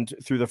 And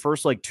through the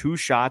first 2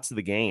 shots of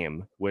the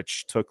game,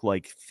 which took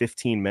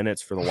 15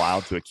 minutes for the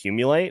Wild to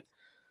accumulate,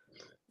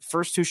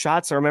 first 2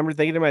 shots, I remember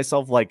thinking to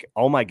myself,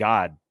 oh my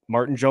God,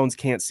 Martin Jones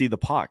can't see the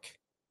puck.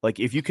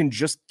 If you can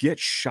just get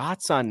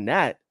shots on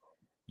net,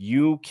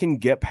 you can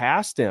get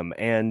past him.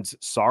 And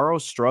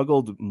Saros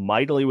struggled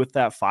mightily with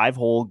that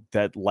 5-hole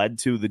that led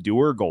to the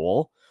Dewar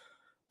goal.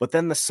 But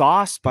then the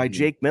sauce by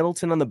Jake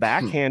Middleton on the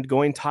backhand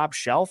going top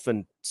shelf,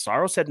 and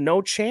Saros had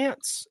no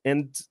chance.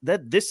 And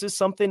this is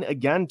something,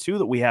 again, too,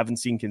 that we haven't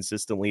seen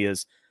consistently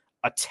is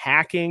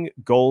attacking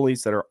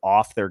goalies that are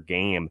off their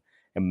game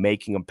and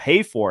making them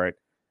pay for it.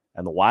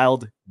 And the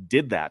Wild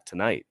did that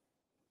tonight.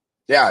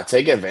 Yeah,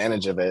 take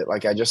advantage of it.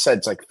 Like I just said,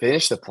 it's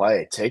finish the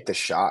play, take the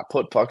shot,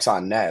 put pucks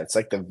on net. It's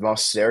the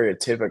most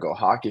stereotypical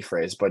hockey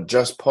phrase, but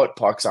just put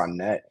pucks on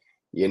net.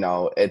 You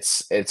know,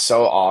 it's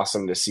so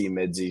awesome to see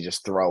Midzi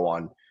just throw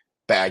one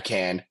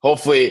backhand.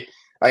 Hopefully,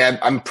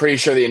 I'm pretty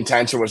sure the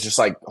intention was just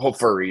hope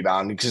for a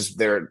rebound because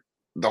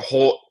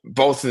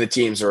both of the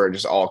teams are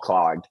just all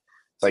clogged.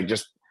 It's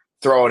just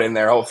throw it in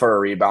there, hope for a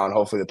rebound.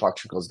 Hopefully the puck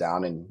trickles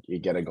down and you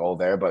get a goal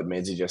there. But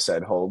Midzi just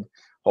said, hold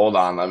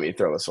on, let me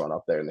throw this one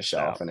up there in the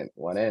shelf, and it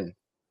went in.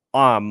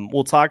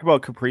 We'll talk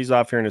about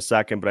Kaprizov here in a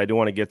second, but I do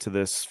want to get to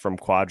this from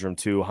Quadrum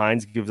too.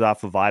 Hines gives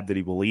off a vibe that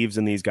he believes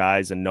in these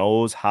guys and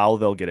knows how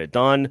they'll get it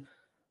done.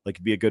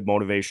 Could be a good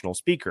motivational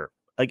speaker.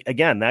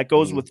 Again, that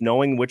goes with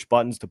knowing which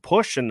buttons to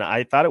push. And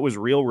I thought it was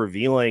real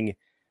revealing.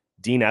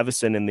 Dean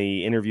Evison in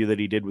the interview that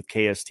he did with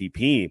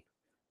KSTP,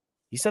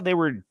 he said they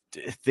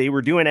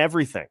were doing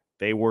everything.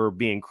 They were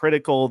being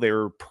critical. They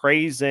were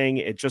praising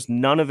it. Just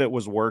none of it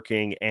was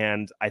working.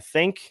 And I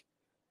think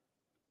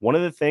one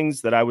of the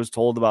things that I was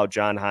told about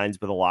John Hines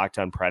by the Locked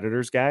On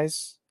Predators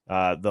guys,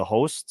 the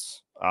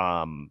hosts,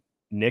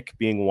 Nick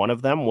being one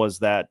of them, was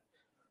that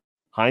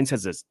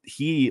Hines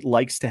he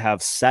likes to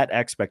have set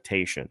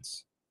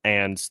expectations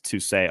and to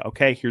say,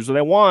 okay, here's what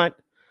I want.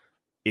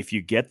 If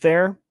you get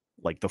there,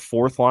 like the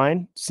fourth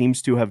line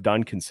seems to have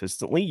done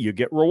consistently, you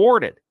get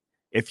rewarded.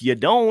 If you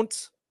don't,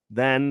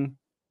 then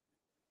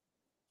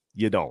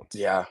you don't.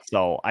 Yeah.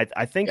 So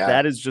I think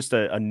that is just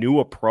a new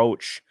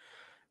approach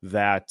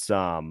that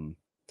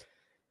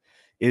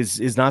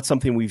is not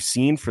something we've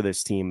seen for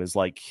this team. Is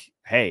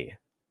hey,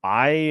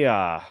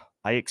 I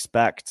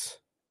expect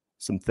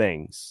some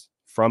things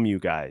from you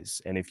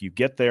guys, and if you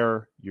get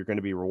there, you're going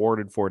to be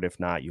rewarded for it. If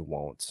not, you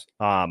won't.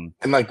 And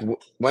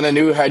when a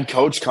new head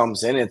coach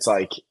comes in, it's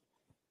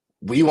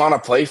we want to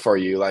play for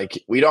you.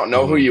 We don't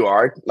know who you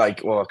are.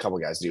 Well, a couple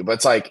guys do,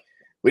 but it's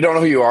we don't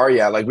know who you are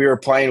yet. We were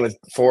playing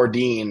for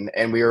Dean,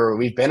 and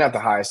we've been at the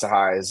highest of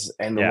highs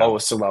and the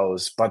lowest of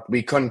lows, but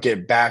we couldn't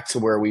get back to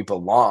where we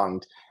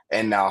belonged.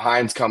 And now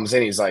Hines comes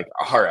in. He's like,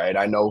 all right,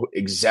 I know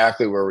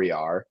exactly where we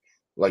are.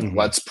 Like,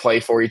 let's play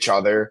for each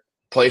other,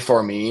 play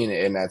for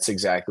me. And that's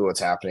exactly what's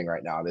happening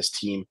right now. This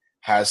team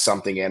has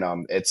something in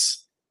them.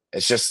 It's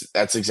just,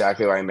 that's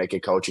exactly why I make a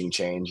coaching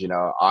change.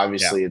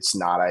 Obviously it's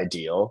not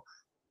ideal,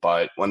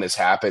 but when this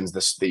happens,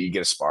 that you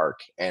get a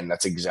spark, and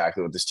that's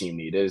exactly what this team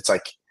needed. It's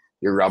like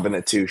you're rubbing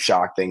the two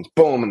shock things,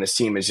 boom, and this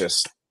team is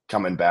just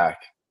coming back.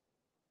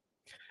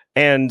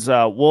 And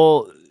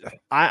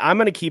I'm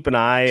going to keep an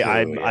eye.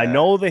 I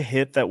know the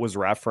hit that was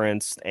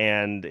referenced,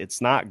 and it's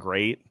not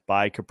great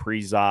by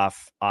Kaprizov.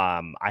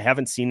 I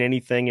haven't seen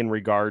anything in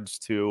regards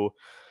to.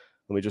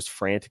 Let me just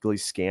frantically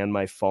scan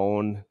my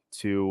phone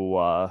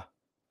to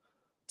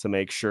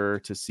make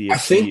sure to see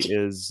if he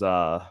is.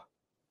 Oh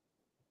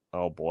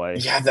boy!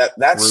 Yeah,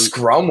 that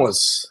scrum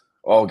was.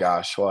 Oh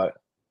gosh, what?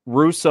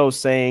 Russo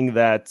saying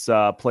that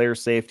player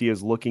safety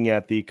is looking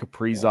at the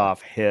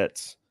Kaprizov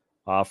hit.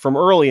 From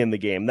early in the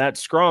game. That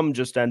scrum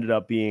just ended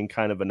up being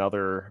kind of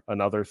another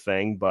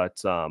thing, but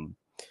they'll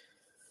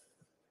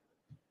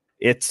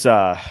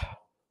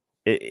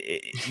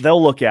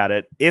look at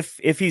it.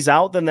 If he's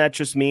out, then that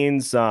just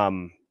means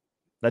more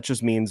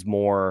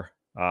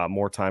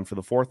time for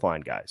the fourth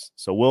line guys.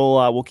 So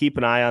we'll keep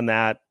an eye on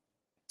that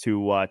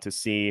to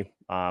see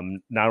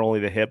not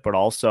only the hit, but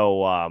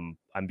also I'm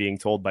being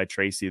told by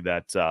Tracy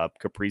that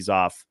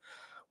Kaprizov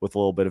with a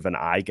little bit of an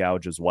eye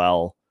gouge as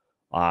well.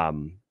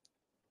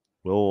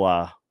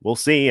 We'll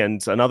see.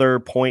 And another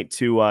point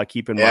to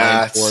keep in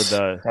mind for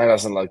that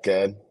doesn't look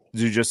good.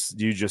 Do you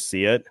just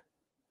see it?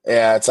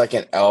 Yeah, it's like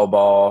an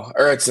elbow,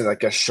 or it's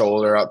like a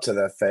shoulder up to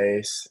the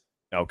face.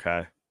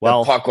 Okay.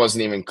 Well, the puck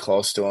wasn't even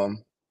close to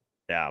him.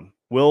 Yeah.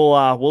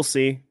 We'll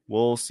see.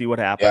 We'll see what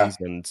happens.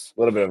 Yeah, and a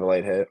little bit of a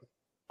late hit.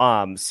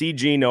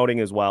 CG noting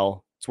as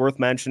well, it's worth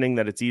mentioning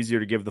that it's easier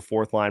to give the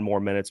fourth line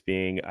more minutes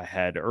being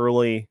ahead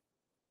early.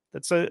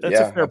 That's a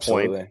fair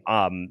absolutely.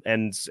 point.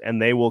 And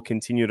they will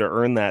continue to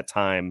earn that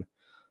time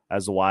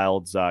as the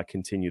Wilds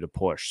continue to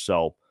push.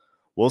 So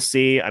we'll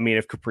see. I mean,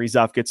 if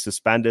Kaprizov gets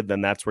suspended, then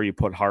that's where you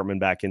put Hartman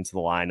back into the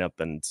lineup.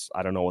 And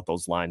I don't know what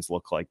those lines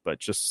look like, but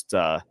just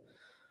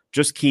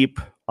keep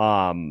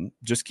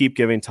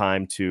giving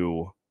time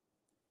to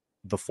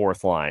the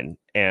fourth line.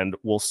 And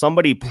will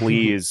somebody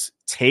please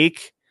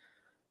take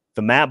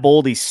the Matt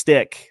Boldy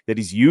stick that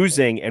he's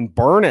using and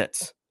burn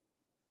it?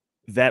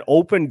 That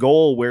open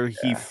goal where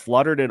he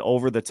fluttered it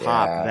over the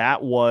top,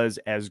 that was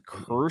as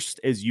cursed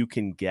as you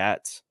can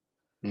get.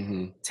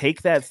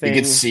 Take that thing.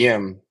 You can see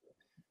him.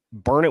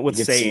 Burn it with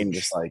sage. See him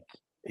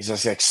he's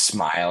just like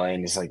smiling.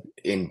 He's like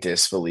in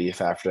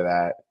disbelief after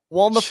that.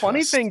 Well, and the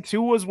funny thing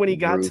too was when he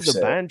got to the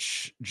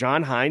bench,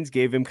 John Hines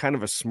gave him kind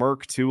of a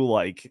smirk too,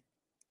 like,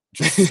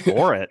 just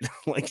score it.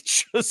 Like,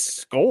 just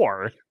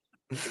score.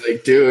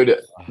 Like, dude,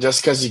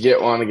 just because you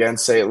get one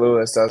against St.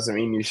 Louis doesn't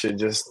mean you should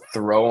just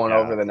throw one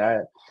over the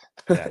net.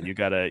 Yeah, you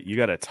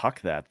gotta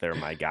tuck that there,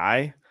 my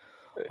guy.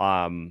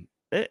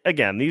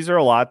 Again, these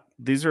are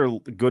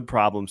good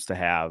problems to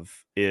have.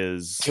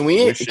 Can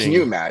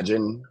you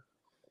imagine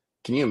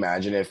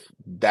if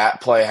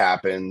that play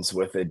happens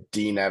with a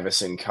Dean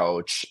Evison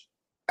coach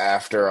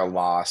after a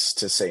loss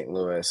to St.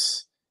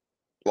 Louis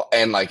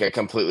and like a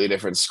completely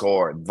different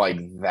score? Like,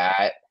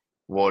 that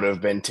would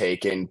have been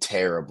taken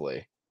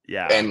terribly.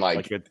 Yeah. And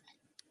like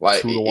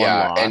 2-1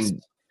 loss.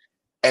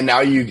 And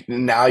now you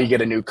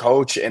get a new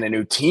coach and a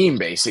new team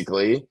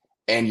basically,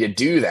 and you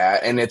do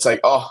that, and it's like,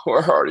 oh,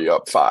 we're already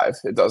up 5.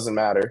 It doesn't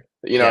matter.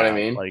 You know what I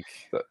mean? Like,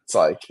 it's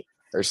like,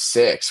 or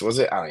 6. Was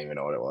it? I don't even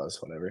know what it was.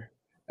 Whatever.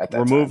 At that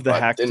remove time, the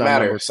hex on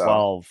number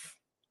 12. So.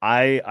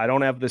 I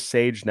don't have the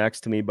sage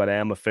next to me, but I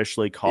am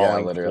officially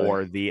calling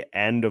for the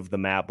end of the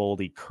Matt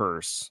Boldy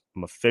curse.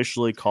 I'm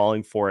officially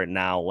calling for it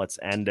now. Let's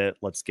end it.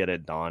 Let's get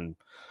it done.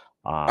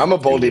 I'm a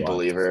Boldy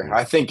believer.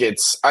 I think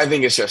it's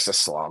just a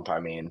slump.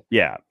 I mean,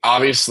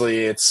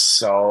 obviously it's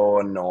so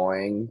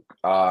annoying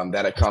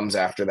that it comes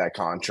after that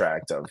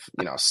contract of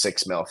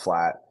 $6 million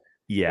flat.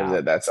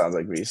 Yeah, that sounds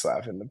like me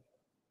slapping them.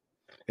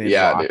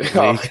 Yeah, dude.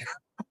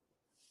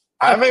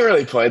 I haven't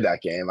really played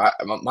that game.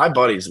 My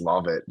buddies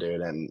love it,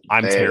 dude, and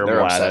they're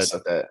obsessed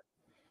with it.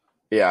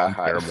 Yeah, I'm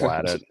terrible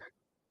at it.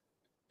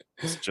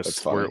 It's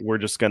just we're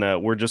just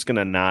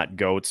gonna not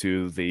go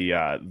to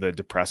the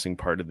depressing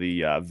part of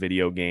the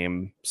video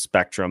game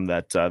spectrum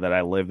that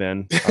I live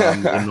in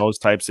those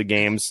types of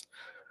games.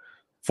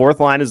 Fourth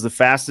line is the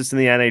fastest in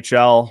the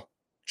NHL.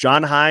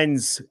 John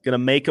Hines gonna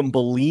make them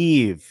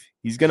believe.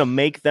 He's gonna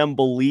make them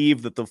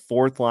believe that the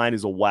fourth line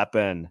is a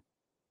weapon,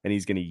 and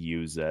he's gonna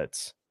use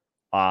it.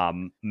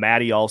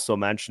 Maddie also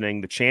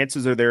mentioning the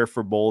chances are there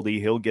for Boldy.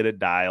 He'll get it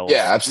dialed.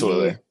 Yeah,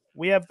 absolutely.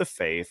 We have the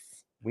faith.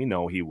 We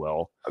know he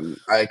will.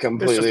 I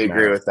completely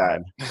agree with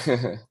that.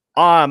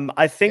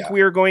 I think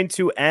we are going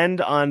to end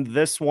on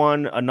this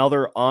one.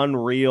 Another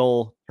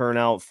unreal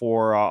turnout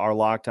for our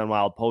Locked On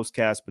Wild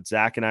postcast, but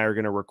Zach and I are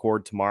going to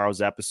record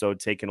tomorrow's episode,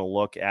 taking a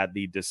look at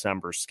the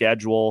December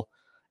schedule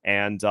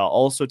and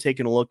also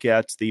taking a look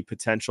at the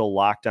potential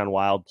Locked On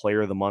Wild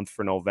Player of the Month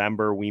for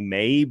November. We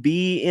may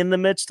be in the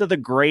midst of the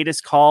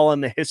greatest call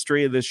in the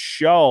history of this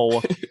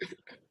show.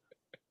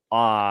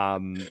 We'll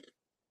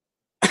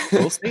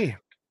see.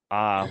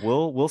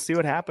 We'll see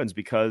what happens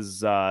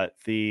because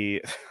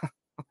the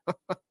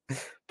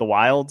the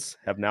Wilds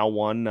have now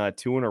won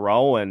 2 in a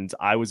row, and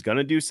I was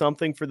gonna do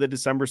something for the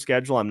December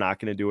schedule. I'm not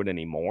gonna do it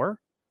anymore.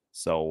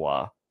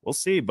 So we'll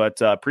see.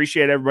 But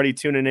appreciate everybody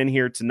tuning in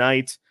here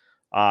tonight.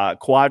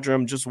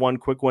 Quadrum, just one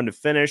quick one to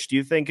finish. Do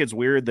you think it's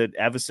weird that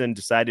Evison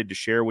decided to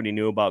share what he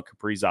knew about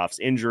Kaprizov's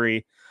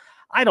injury?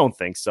 I don't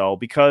think so,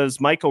 because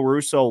Michael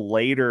Russo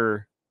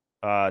later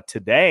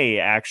today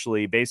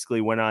actually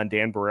basically went on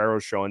Dan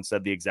Barrero's show and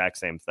said the exact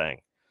same thing.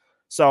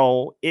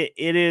 So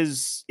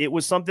it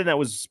was something that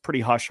was pretty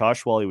hush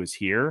hush while he was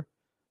here,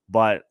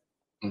 but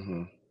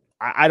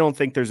I don't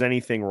think there's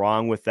anything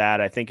wrong with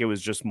that. I think it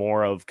was just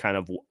more of kind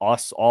of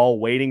us all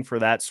waiting for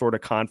that sort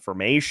of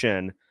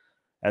confirmation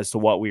as to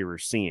what we were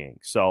seeing.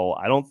 So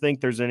I don't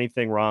think there's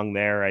anything wrong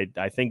there.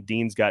 I think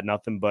Dean's got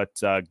nothing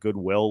but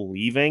goodwill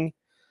leaving,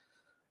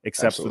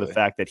 except for the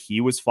fact that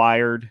he was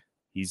fired.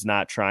 He's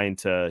not trying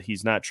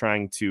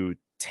to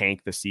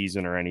tank the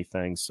season or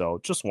anything. So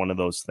just one of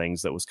those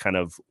things that was kind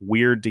of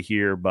weird to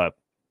hear, but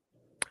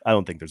I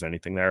don't think there's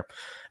anything there.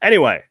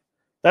 Anyway,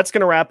 that's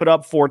going to wrap it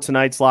up for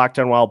tonight's Locked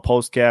On Wild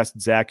postcast.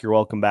 Zach, you're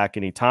welcome back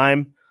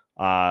anytime.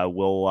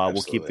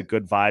 We'll keep the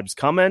good vibes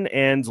coming,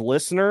 and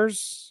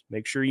listeners,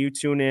 make sure you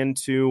tune in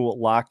to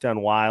Locked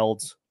On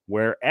Wild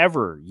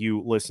wherever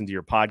you listen to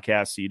your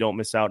podcast so you don't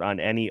miss out on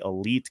any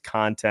elite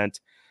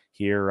content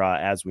here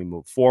as we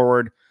move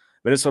forward.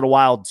 Minnesota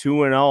Wild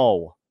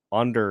 2-0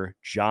 under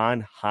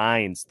John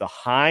Hines. The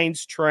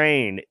Hines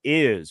train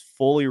is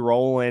fully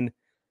rolling.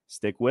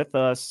 Stick with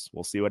us.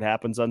 We'll see what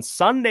happens on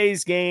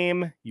Sunday's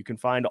game. You can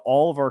find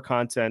all of our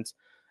content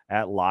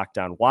at Locked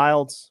On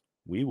Wilds.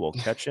 We will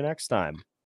catch you next time.